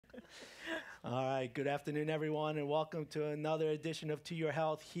All right, good afternoon, everyone, and welcome to another edition of To Your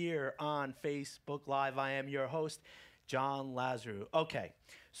Health here on Facebook Live. I am your host, John Lazarou. Okay,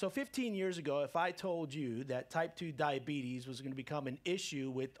 so 15 years ago, if I told you that type 2 diabetes was going to become an issue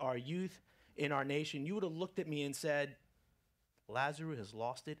with our youth in our nation, you would have looked at me and said, Lazarou has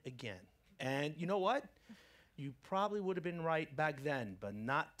lost it again. And you know what? You probably would have been right back then, but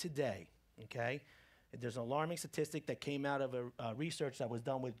not today, okay? There's an alarming statistic that came out of a research that was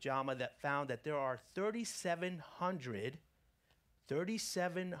done with JAMA that found that there are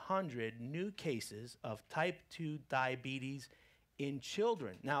 3,700 new cases of type 2 diabetes in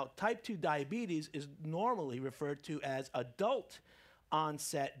children. Now, type 2 diabetes is normally referred to as adult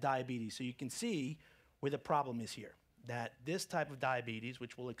onset diabetes. So you can see where the problem is here, that this type of diabetes,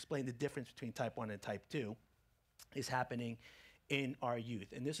 which will explain the difference between type 1 and type 2, is happening in our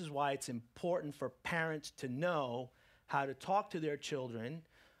youth. And this is why it's important for parents to know how to talk to their children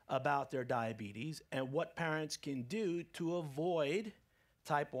about their diabetes and what parents can do to avoid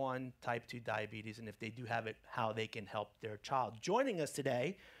type 1, type 2 diabetes, and if they do have it, how they can help their child. Joining us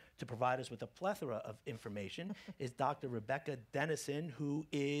today to provide us with a plethora of information is Dr. Rebecca Denison, who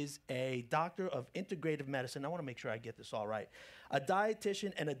is a doctor of integrative medicine. I want to make sure I get this all right. A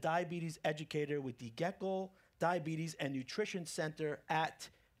dietitian and a diabetes educator with the Diabetes and Nutrition Center at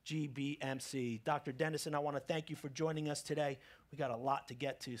GBMC. Dr. Denison, I want to thank you for joining us today. We got a lot to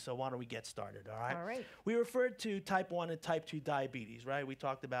get to, so why don't we get started, all right? All right. We referred to type 1 and type 2 diabetes, right? We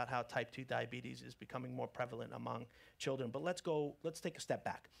talked about how type 2 diabetes is becoming more prevalent among children, but let's take a step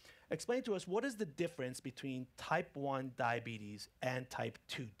back. Explain to us, what is the difference between type 1 diabetes and type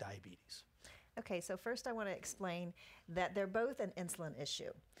 2 diabetes? Okay, so first I want to explain that they're both an insulin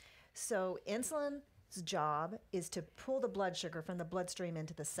issue. So insulin's job is to pull the blood sugar from the bloodstream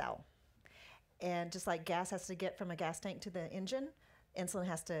into the cell. And just like gas has to get from a gas tank to the engine, insulin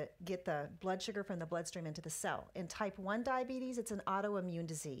has to get the blood sugar from the bloodstream into the cell. In type 1 diabetes, it's an autoimmune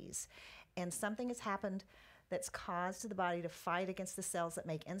disease. And something has happened that's caused the body to fight against the cells that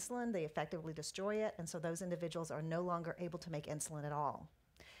make insulin. They effectively destroy it, and so those individuals are no longer able to make insulin at all.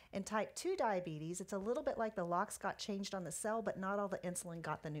 In type 2 diabetes, it's a little bit like the locks got changed on the cell, but not all the insulin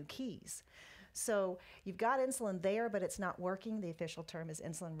got the new keys. So you've got insulin there, but it's not working. The official term is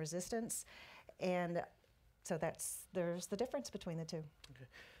insulin resistance. And so there's the difference between the two. Okay.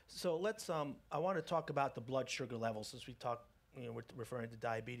 So I want to talk about the blood sugar levels since we're referring to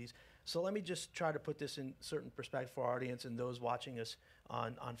diabetes. So let me just try to put this in certain perspective for our audience and those watching us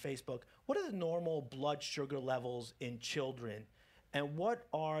on Facebook. What are the normal blood sugar levels in children? And what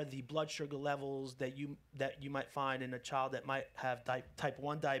are the blood sugar levels that you might find in a child that might have type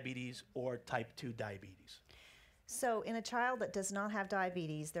 1 diabetes or type 2 diabetes? So in a child that does not have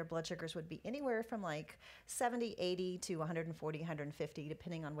diabetes, their blood sugars would be anywhere from like 70, 80 to 140, 150,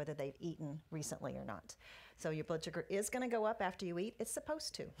 depending on whether they've eaten recently or not. So your blood sugar is going to go up after you eat. It's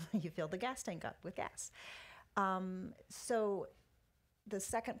supposed to. You fill the gas tank up with gas. So the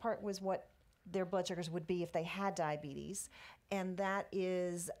second part was what their blood sugars would be if they had diabetes. And that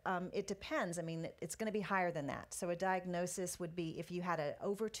is, it depends. I mean, it's going to be higher than that. So a diagnosis would be if you had a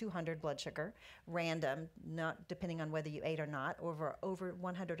over 200 blood sugar, random, not depending on whether you ate or not, or over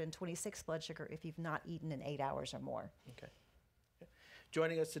 126 blood sugar if you've not eaten in 8 hours or more. Okay.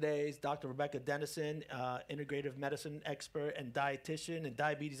 Joining us today is Dr. Rebecca Denison, integrative medicine expert and dietitian and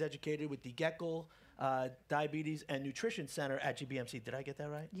diabetes educator with the Diabetes and Nutrition Center at GBMC. Did I get that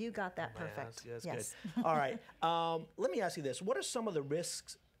right? You got that perfect. Yes. Good. All right. Let me ask you this. What are some of the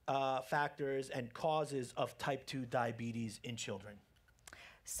risks, factors, and causes of type 2 diabetes in children?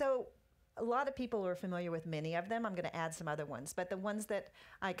 So a lot of people are familiar with many of them. I'm going to add some other ones. But the ones that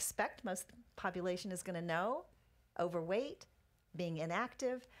I expect most of the population is going to know: overweight, being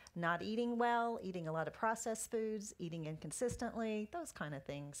inactive, not eating well, eating a lot of processed foods, eating inconsistently, those kind of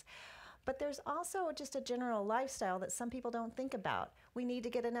things. But there's also just a general lifestyle that some people don't think about. We need to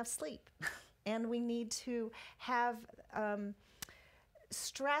get enough sleep, and we need to have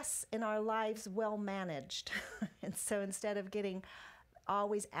stress in our lives well managed. And so instead of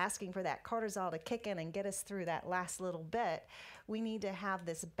always asking for that cortisol to kick in and get us through that last little bit, we need to have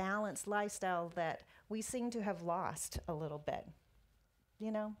this balanced lifestyle that we seem to have lost a little bit. You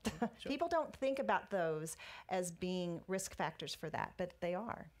know, Sure. People don't think about those as being risk factors for that, but they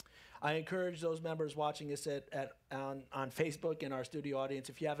are. I encourage those members watching us on Facebook and our studio audience,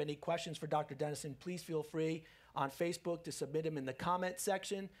 if you have any questions for Dr. Denison, please feel free on Facebook to submit them in the comment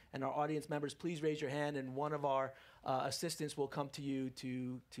section. And our audience members, please raise your hand, and one of our assistants will come to you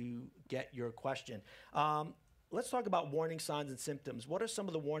to get your question. Let's talk about warning signs and symptoms. What are some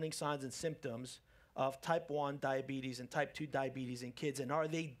of the warning signs and symptoms of type 1 diabetes and type 2 diabetes in kids, and are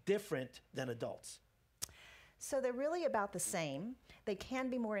they different than adults? So they're really about the same. They can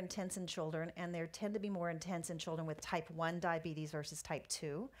be more intense in children, and they tend to be more intense in children with type 1 diabetes versus type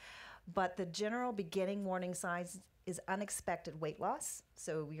 2. But the general beginning warning signs is unexpected weight loss.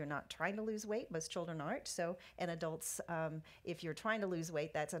 So you're not trying to lose weight. Most children aren't. So in adults, if you're trying to lose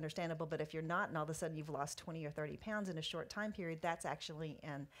weight, that's understandable. But if you're not, and all of a sudden you've lost 20 or 30 pounds in a short time period, that's actually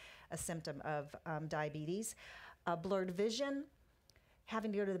a symptom of diabetes. Blurred vision,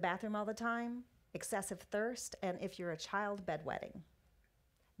 having to go to the bathroom all the time, excessive thirst, and if you're a child, bedwetting.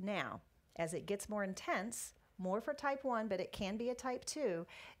 Now, as it gets more intense, more for type 1, but it can be a type 2,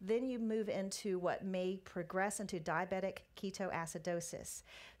 then you move into what may progress into diabetic ketoacidosis.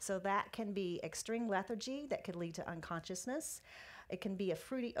 So that can be extreme lethargy that could lead to unconsciousness. It can be a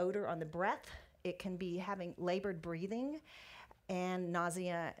fruity odor on the breath. It can be having labored breathing and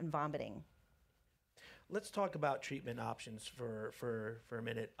nausea and vomiting. Let's talk about treatment options for a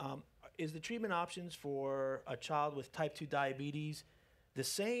minute. Is the treatment options for a child with type 2 diabetes the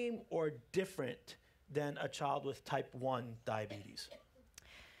same or different than a child with type 1 diabetes?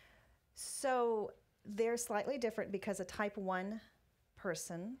 So they're slightly different because a type 1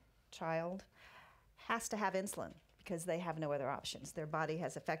 child, has to have insulin because they have no other options. Their body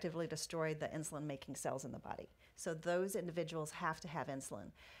has effectively destroyed the insulin-making cells in the body. So those individuals have to have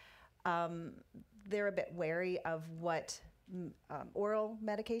insulin. They're a bit wary of what oral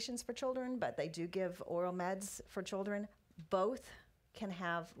medications for children, but they do give oral meds for children. Both can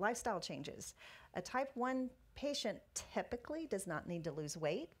have lifestyle changes. A type 1 patient typically does not need to lose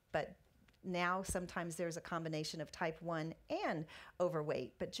weight, but now sometimes there's a combination of type 1 and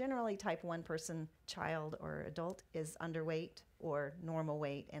overweight, but generally type 1 person, child or adult, is underweight or normal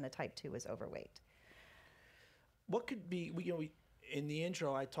weight, and a type 2 is overweight. What could be, in the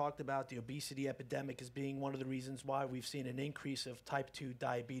intro, I talked about the obesity epidemic as being one of the reasons why we've seen an increase of type 2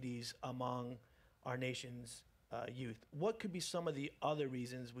 diabetes among our nation's youth. What could be some of the other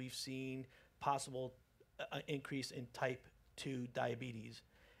reasons we've seen possible increase in type 2 diabetes?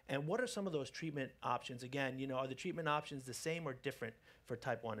 And what are some of those treatment options? Again, are the treatment options the same or different for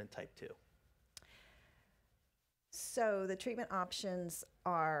type 1 and type 2? So the treatment options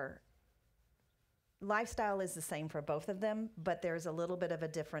are, lifestyle is the same for both of them, but there's a little bit of a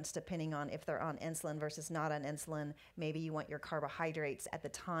difference depending on if they're on insulin versus not on insulin. Maybe you want your carbohydrates at the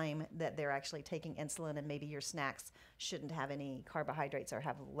time that they're actually taking insulin, and maybe your snacks shouldn't have any carbohydrates or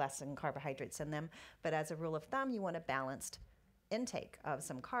have less than carbohydrates in them. But as a rule of thumb, you want a balanced intake of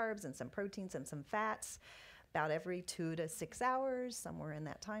some carbs and some proteins and some fats about every 2 to 6 hours, somewhere in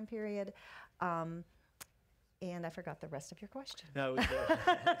that time period. And I forgot the rest of your question. No,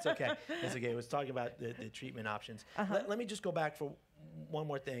 it's okay. It's okay. It was talking about the treatment options. Let me just go back for one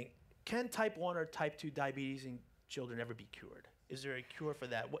more thing. Can type 1 or type 2 diabetes in children ever be cured? Is there a cure for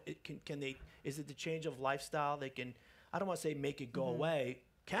that? Can they? Is it the change of lifestyle? They can, I don't want to say make it go away.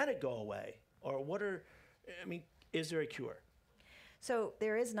 Can it go away? Or is there a cure? So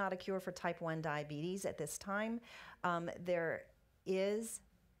there is not a cure for type 1 diabetes at this time. There is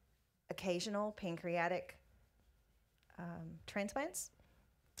occasional pancreatic transplants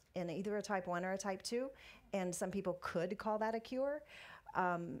in either a type 1 or a type 2, and some people could call that a cure.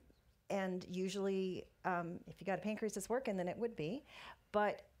 And usually, if you got a pancreas that's working, then it would be.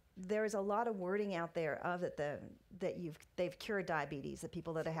 But there's a lot of wording out there of they've cured diabetes, the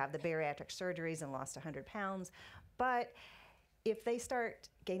people that have the bariatric surgeries and lost 100 pounds. But if they start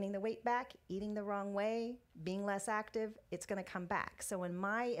gaining the weight back, eating the wrong way, being less active, it's going to come back. So in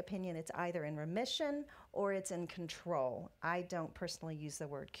my opinion, it's either in remission or it's in control. I don't personally use the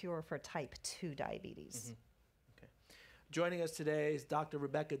word cure for type 2 diabetes. Okay. Joining us today is Dr.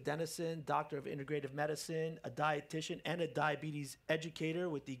 Rebecca Denison, Doctor of Integrative Medicine, a dietitian, and a diabetes educator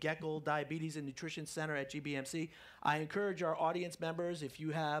with the Geckel Diabetes and Nutrition Center at GBMC. I encourage our audience members, if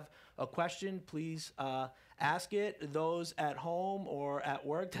you have a question, please ask it. Those at home or at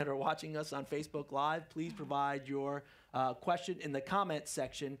work that are watching us on Facebook Live, please provide your question in the comment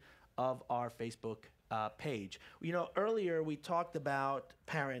section of our Facebook page. Earlier we talked about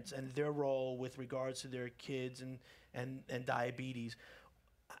parents and their role with regards to their kids and diabetes.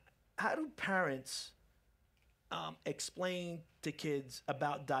 How do parents explain to kids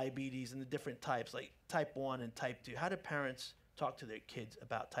about diabetes and the different types, like type 1 and type 2? How do parents talk to their kids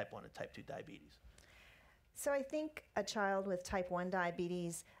about type 1 and type 2 diabetes? So I think a child with type 1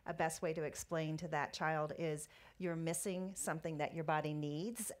 diabetes, a best way to explain to that child is you're missing something that your body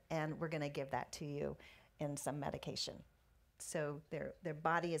needs, and we're going to give that to you in some medication. So their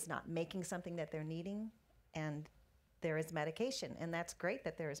body is not making something that they're needing, and there is medication, and that's great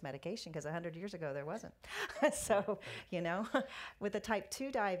that there is medication because 100 years ago there wasn't. So, you know, with the type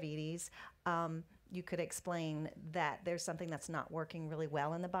 2 diabetes, you could explain that there's something that's not working really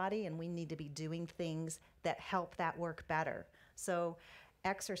well in the body, and we need to be doing things that help that work better. So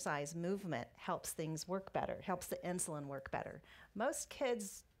exercise, movement helps things work better, helps the insulin work better. Most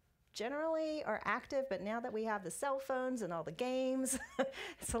kids generally are active, but now that we have the cell phones and all the games,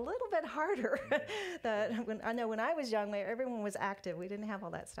 it's a little bit harder. I know when I was young, everyone was active. We didn't have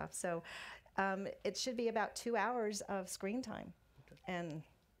all that stuff. So it should be about 2 hours of screen time. And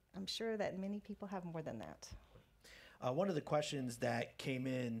I'm sure that many people have more than that. One of the questions that came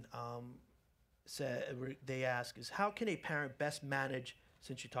in, they ask is, how can a parent best manage,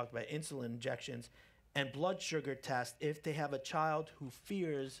 since you talked about insulin injections, and blood sugar test if they have a child who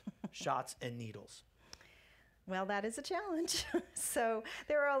fears shots and needles? Well, that is a challenge. So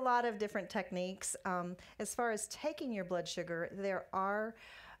there are a lot of different techniques. As far as taking your blood sugar, there are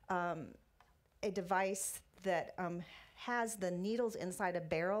a device that has the needles inside a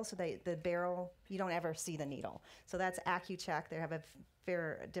barrel, so the barrel, you don't ever see the needle. So that's AccuCheck. They have a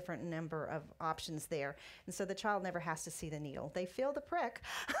fair different number of options there. And so the child never has to see the needle. They feel the prick,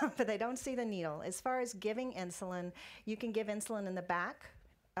 but they don't see the needle. As far as giving insulin, you can give insulin in the back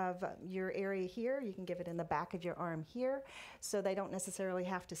of your area here. You can give it in the back of your arm here, so they don't necessarily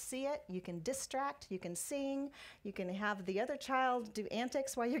have to see it. You can distract, you can sing, you can have the other child do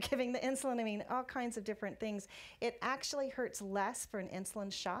antics while you're giving the insulin. I mean, all kinds of different things. It actually hurts less for an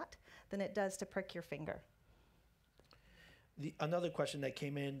insulin shot than it does to prick your finger. Another question that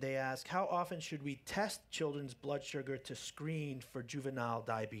came in, they ask, how often should we test children's blood sugar to screen for juvenile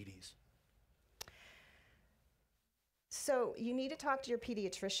diabetes? So you need to talk to your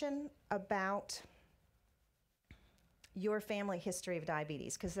pediatrician about your family history of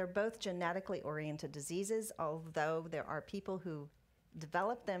diabetes, because they're both genetically oriented diseases, although there are people who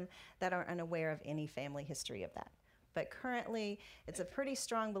develop them that are unaware of any family history of that. But currently, it's a pretty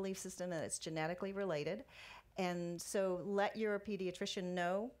strong belief system that it's genetically related. And so let your pediatrician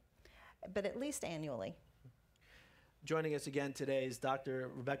know, but at least annually. Joining us again today is Dr.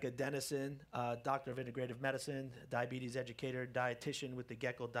 Rebecca Denison, Doctor of Integrative Medicine, diabetes educator, dietitian with the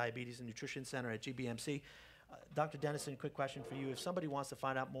Geckel Diabetes and Nutrition Center at GBMC. Dr. Denison, quick question for you. If somebody wants to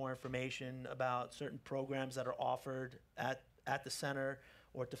find out more information about certain programs that are offered at the center,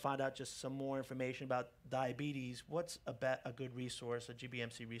 or to find out just some more information about diabetes, what's a good resource, a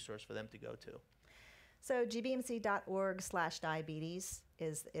GBMC resource for them to go to? So gbmc.org/diabetes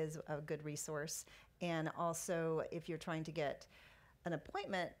is a good resource. And also, if you're trying to get an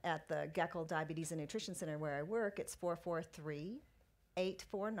appointment at the Geckel Diabetes and Nutrition Center where I work, it's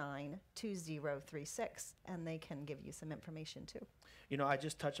 443-849-2036, and they can give you some information too. You know, I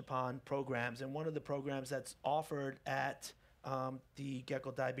just touched upon programs, and one of the programs that's offered at the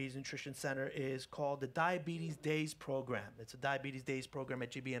Geckel Diabetes and Nutrition Center is called the Diabetes Days Program. It's a Diabetes Days program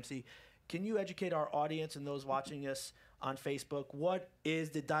at GBMC. Can you educate our audience and those watching us on Facebook? What is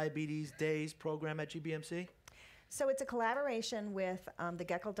the Diabetes Days program at GBMC? So it's a collaboration with the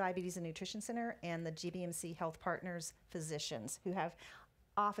Geckel Diabetes and Nutrition Center and the GBMC Health Partners physicians who have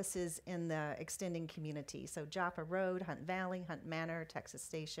offices in the extending community. So Joppa Road, Hunt Valley, Hunt Manor, Texas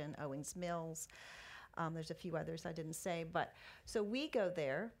Station, Owings Mills. There's a few others I didn't say, but so we go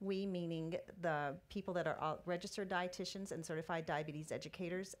there, we meaning the people that are all registered dietitians and certified diabetes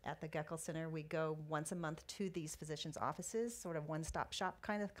educators at the Geckel Center. We go once a month to these physicians' offices, sort of one-stop shop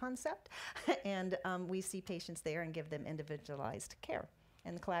kind of concept, and we see patients there and give them individualized care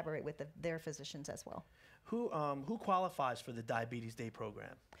and collaborate with their physicians as well. Who qualifies for the Diabetes Day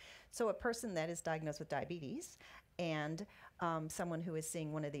program? So a person that is diagnosed with diabetes and someone who is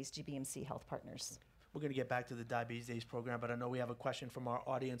seeing one of these GBMC health partners. We're going to get back to the Diabetes Days program, but I know we have a question from our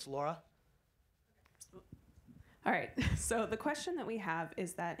audience. Laura? All right. So the question that we have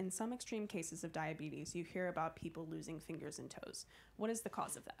is that in some extreme cases of diabetes, you hear about people losing fingers and toes. What is the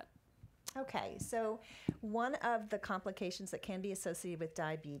cause of that? Okay, so one of the complications that can be associated with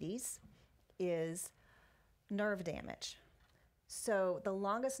diabetes is nerve damage. So the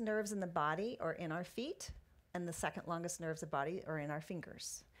longest nerves in the body are in our feet, and the second longest nerves of the body are in our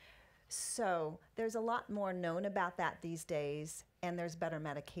fingers. So there's a lot more known about that these days, and there's better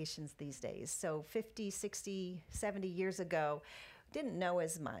medications these days. So 50, 60, 70 years ago, didn't know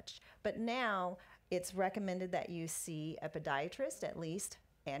as much. But now it's recommended that you see a podiatrist at least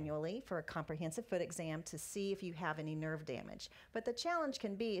annually for a comprehensive foot exam to see if you have any nerve damage. But the challenge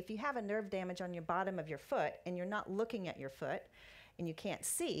can be if you have a nerve damage on your bottom of your foot and you're not looking at your foot, and you can't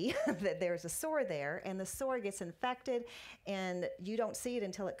see that there's a sore there, and the sore gets infected, and you don't see it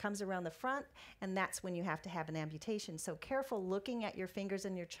until it comes around the front, and that's when you have to have an amputation. So careful looking at your fingers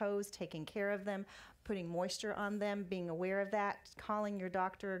and your toes, taking care of them, putting moisture on them, being aware of that, calling your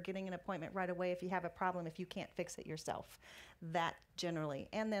doctor or getting an appointment right away if you have a problem, if you can't fix it yourself. That generally.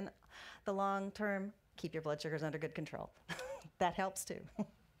 And then the long term, keep your blood sugars under good control. That helps too.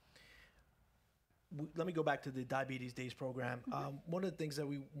 Let me go back to the Diabetes Days program. One of the things that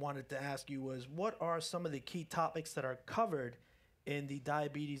we wanted to ask you was, what are some of the key topics that are covered in the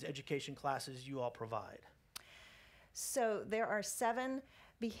diabetes education classes you all provide? So there are 7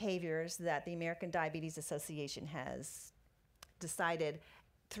 behaviors that the American Diabetes Association has decided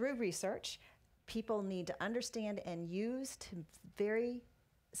through research people need to understand and use to very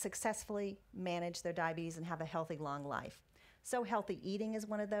successfully manage their diabetes and have a healthy, long life. So healthy eating is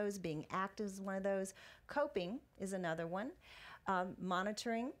one of those, being active is one of those, coping is another one,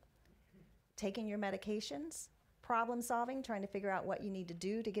 monitoring, taking your medications, problem solving, trying to figure out what you need to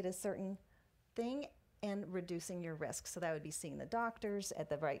do to get a certain thing, and reducing your risk. So that would be seeing the doctors at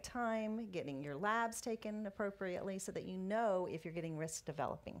the right time, getting your labs taken appropriately so that you know if you're getting risk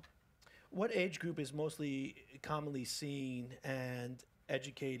developing. What age group is mostly commonly seen and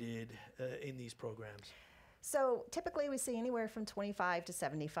educated in these programs? So typically we see anywhere from 25 to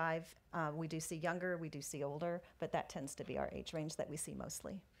 75. We do see younger, we do see older, but that tends to be our age range that we see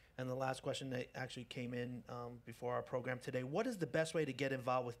mostly. And the last question that actually came in before our program today, what is the best way to get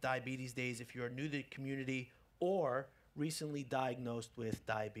involved with Diabetes Days if you're new to the community or recently diagnosed with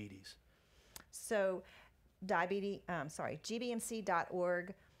diabetes? So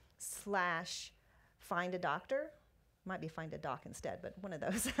gbmc.org/find-a-doctor, might be find a doc instead, but one of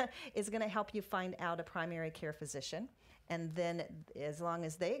those is going to help you find out a primary care physician. And then as long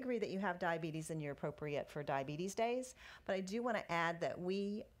as they agree that you have diabetes, then you're appropriate for Diabetes Days. But I do want to add that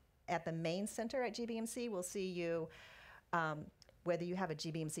we at the main center at GBMC will see you whether you have a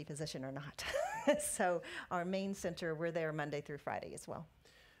GBMC physician or not. So our main center, we're there Monday through Friday as well.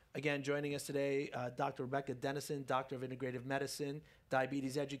 Again, joining us today, Dr. Rebecca Denison, Doctor of Integrative Medicine,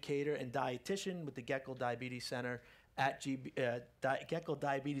 diabetes educator and dietitian with the Gecko Diabetes Center at Gecko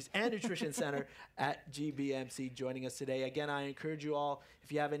Diabetes and Nutrition Center at GBMC, joining us today. Again, I encourage you all,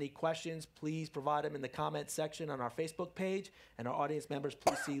 if you have any questions, please provide them in the comment section on our Facebook page. And our audience members,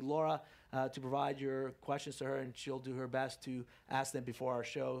 please see Laura to provide your questions to her, and she'll do her best to ask them before our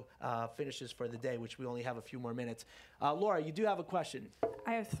show finishes for the day, which we only have a few more minutes. Laura, you do have a question.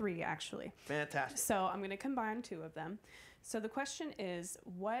 I have 3, actually. Fantastic. So I'm going to combine 2 of them. So the question is,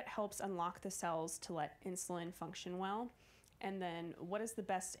 what helps unlock the cells to let insulin function well? And then what is the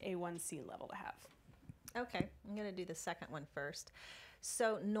best A1C level to have? Okay, I'm going to do the second one first.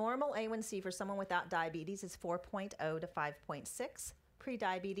 So normal A1C for someone without diabetes is 4.0 to 5.6.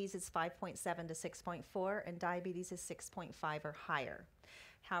 Prediabetes is 5.7 to 6.4, and diabetes is 6.5 or higher.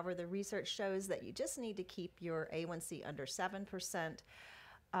 However, the research shows that you just need to keep your A1C under 7%.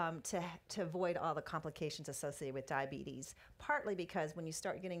 To avoid all the complications associated with diabetes, partly because when you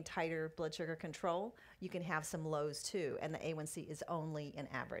start getting tighter blood sugar control, you can have some lows too, and the A1C is only an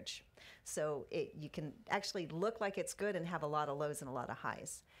average. So you can actually look like it's good and have a lot of lows and a lot of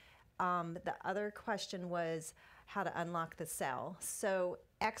highs. The other question was how to unlock the cell. So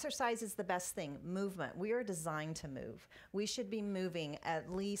exercise is the best thing. Movement. We are designed to move. We should be moving at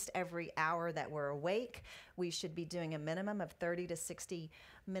least every hour that we're awake. We should be doing a minimum of 30 to 60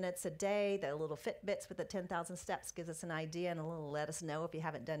 minutes a day. The little Fitbits with the 10,000 steps gives us an idea, and a little let us know if you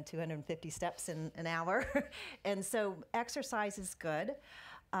haven't done 250 steps in an hour. And so exercise is good.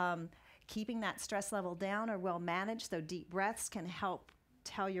 Keeping that stress level down or well managed, so deep breaths can help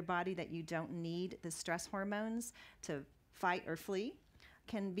tell your body that you don't need the stress hormones to fight or flee.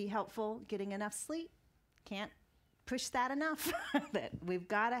 Can be helpful. Getting enough sleep, can't push that enough. That we've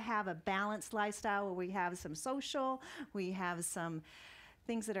got to have a balanced lifestyle where we have some social, we have some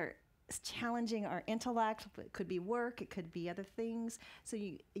things that are challenging our intellect. It could be work, it could be other things. So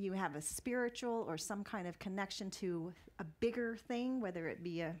you have a spiritual or some kind of connection to a bigger thing, whether it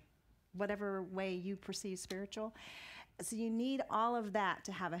be a whatever way you perceive spiritual. So you need all of that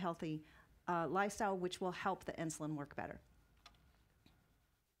to have a healthy lifestyle, which will help the insulin work better.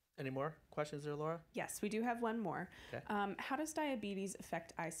 Any more questions there, Laura? Yes, we do have one more. Okay. How does diabetes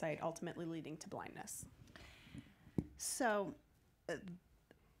affect eyesight, ultimately leading to blindness? So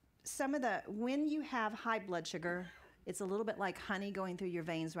when you have high blood sugar, it's a little bit like honey going through your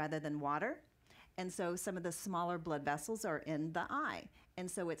veins rather than water. And so some of the smaller blood vessels are in the eye. And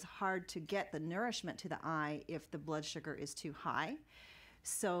so it's hard to get the nourishment to the eye if the blood sugar is too high.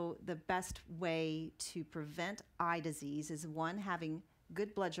 So the best way to prevent eye disease is one, having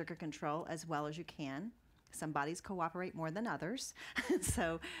good blood sugar control as well as you can. Some bodies cooperate more than others,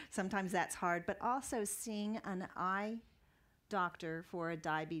 so sometimes that's hard, but also seeing an eye doctor for a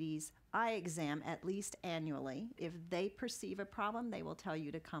diabetes eye exam at least annually. If they perceive a problem, they will tell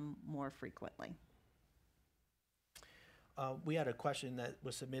you to come more frequently. We had a question that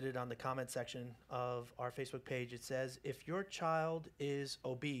was submitted on the comment section of our Facebook page. It says, if your child is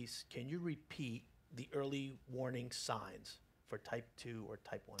obese, can you repeat the early warning signs for type 2 or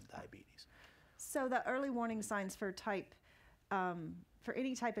type 1 diabetes? So the early warning signs for for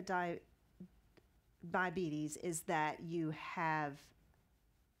any type of diabetes is that you have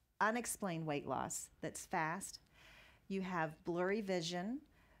unexplained weight loss that's fast, you have blurry vision,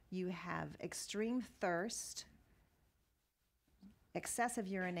 you have extreme thirst, excessive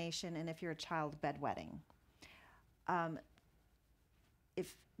urination, and if you're a child, bedwetting.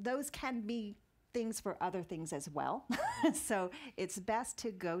 If those can be things for other things as well, so it's best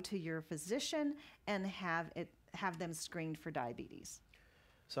to go to your physician and have them screened for diabetes.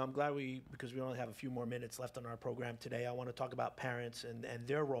 So I'm glad because we only have a few more minutes left on our program today, I want to talk about parents and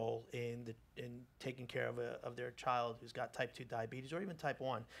their role in taking care of their child who's got type 2 diabetes or even type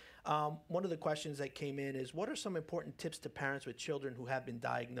 1. One of the questions that came in is, what are some important tips to parents with children who have been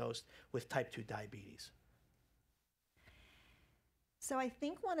diagnosed with type 2 diabetes? So I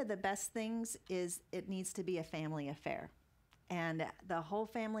think one of the best things is it needs to be a family affair. And the whole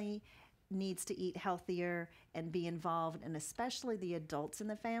family needs to eat healthier and be involved, and especially the adults in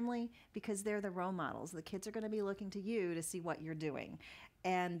the family, because they're the role models. The kids are going to be looking to you to see what you're doing.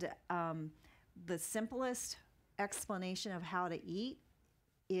 And the simplest explanation of how to eat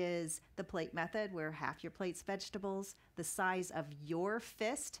is the plate method, where half your plate's vegetables, the size of your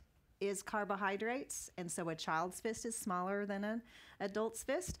fist is carbohydrates, and so a child's fist is smaller than an adult's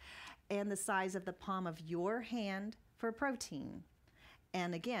fist, and the size of the palm of your hand for protein.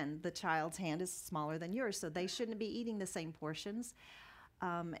 And again, the child's hand is smaller than yours, so they shouldn't be eating the same portions.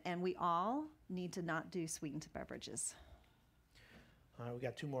 And we all need to not do sweetened beverages. We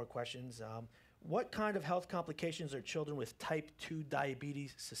got two more questions. What kind of health complications are children with type 2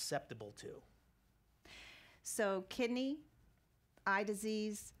 diabetes susceptible to? So kidney, eye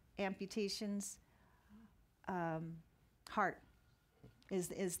disease, amputations, heart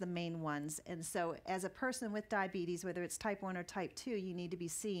is the main ones. And so as a person with diabetes, whether it's type 1 or type 2, you need to be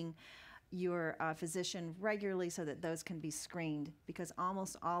seeing your physician regularly so that those can be screened, because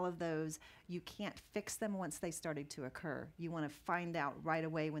almost all of those, you can't fix them once they started to occur. You want to find out right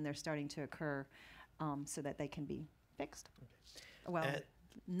away when they're starting to occur so that they can be fixed. Okay. Well,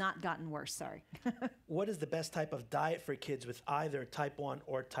 not gotten worse, sorry. What is the best type of diet for kids with either type 1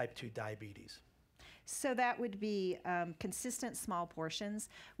 or type 2 diabetes? So that would be consistent small portions.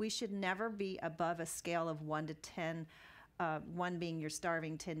 We should never be above a scale of 1 to 10, 1 being you're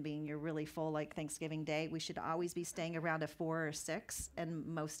starving, 10 being you're really full, like Thanksgiving Day. We should always be staying around a 4 or 6, and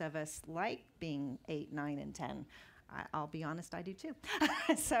most of us like being 8, 9, and 10. I'll be honest, I do too.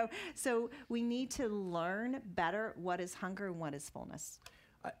 So we need to learn better what is hunger and what is fullness.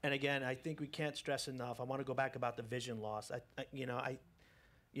 And again, I think we can't stress enough. I want to go back about the vision loss.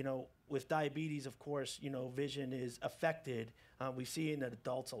 With diabetes, of course, vision is affected. We see it in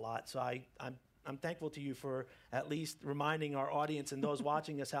adults a lot. So I'm thankful to you for at least reminding our audience and those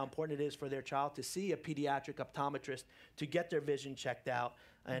watching us how important it is for their child to see a pediatric optometrist to get their vision checked out,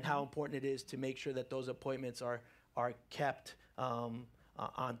 and how important it is to make sure that those appointments are kept on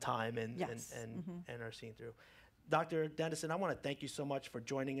time and are seen through. Dr. Denison, I want to thank you so much for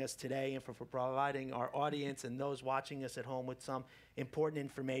joining us today and for providing our audience and those watching us at home with some important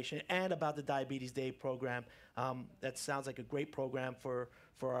information and about the Diabetes Day program. That sounds like a great program for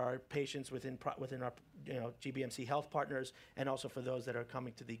our patients within our GBMC health partners, and also for those that are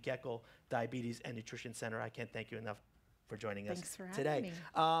coming to the Geckel Diabetes and Nutrition Center. I can't thank you enough for joining us today.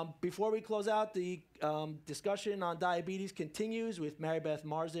 Before we close out, the discussion on diabetes continues with Mary Beth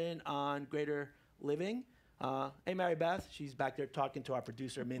Marsden on Greater Living. Hey, Mary Beth, she's back there talking to our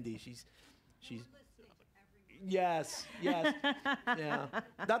producer, Mindy. She's yes, yeah.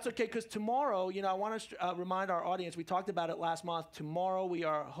 That's okay, because tomorrow, I want to remind our audience, we talked about it last month. Tomorrow we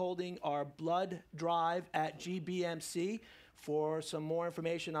are holding our blood drive at GBMC. For some more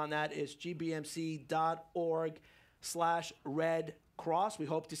information on that, it's gbmc.org/Red Cross. We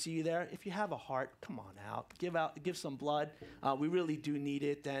hope to see you there. If you have a heart, come on out, give some blood. We really do need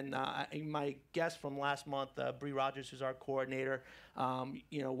it. And my guest from last month, Bree Rogers, who's our coordinator,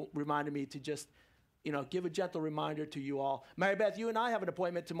 reminded me to just, give a gentle reminder to you all. Mary Beth, you and I have an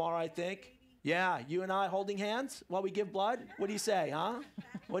appointment tomorrow, I think. Yeah, you and I holding hands while we give blood? What do you say, huh?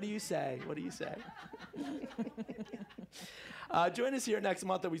 What do you say? What do you say? Join us here next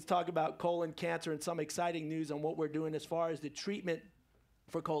month as we talk about colon cancer and some exciting news on what we're doing as far as the treatment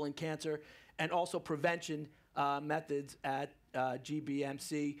for colon cancer and also prevention methods at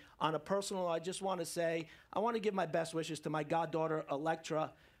GBMC. On a personal, I just want to say, I want to give my best wishes to my goddaughter,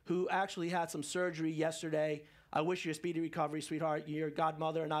 Electra, who actually had some surgery yesterday. I wish you a speedy recovery, sweetheart. Your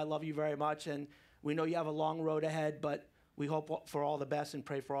godmother and I love you very much, and we know you have a long road ahead, but we hope for all the best and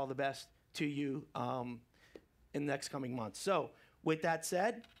pray for all the best to you in the next coming months. So with that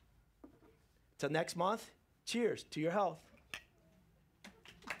said, till next month, cheers to your health.